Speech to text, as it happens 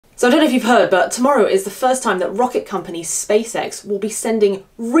So I don't know if you've heard, but tomorrow is the first time that rocket company SpaceX will be sending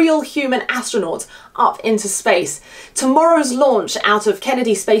real human astronauts up into space. Tomorrow's launch out of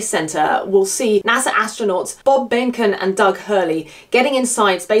Kennedy Space Center will see NASA astronauts Bob Behnken and Doug Hurley getting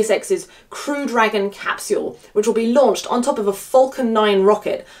inside SpaceX's Crew Dragon capsule, which will be launched on top of a Falcon 9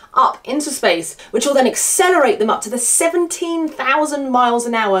 rocket up into space, which will then accelerate them up to the 17,000 miles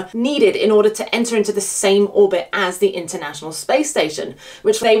an hour needed in order to enter into the same orbit as the International Space Station,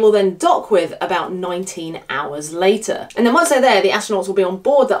 which they will then dock with about 19 hours later. And then once they're there, the astronauts will be on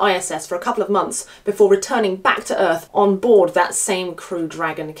board the ISS for a couple of months before returning back to Earth on board that same Crew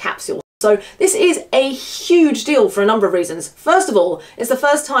Dragon capsule. So this is a huge deal for a number of reasons. First of all, it's the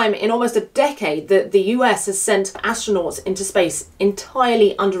first time in almost a decade that the US has sent astronauts into space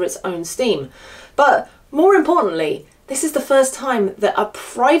entirely under its own steam. But more importantly, this is the first time that a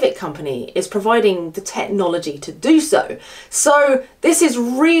private company is providing the technology to do so. So this is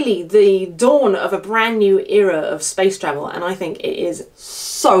really the dawn of a brand new era of space travel, and I think it is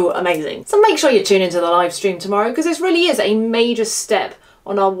so amazing. So make sure you tune into the live stream tomorrow, because this really is a major step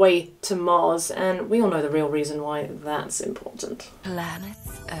on our way to Mars, and we all know the real reason why that's important.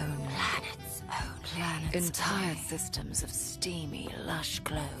 Planets own. Planets own. Planets. Entire systems of steamy, lush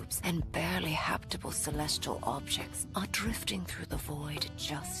globes and barely habitable celestial objects are drifting through the void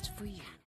just for you.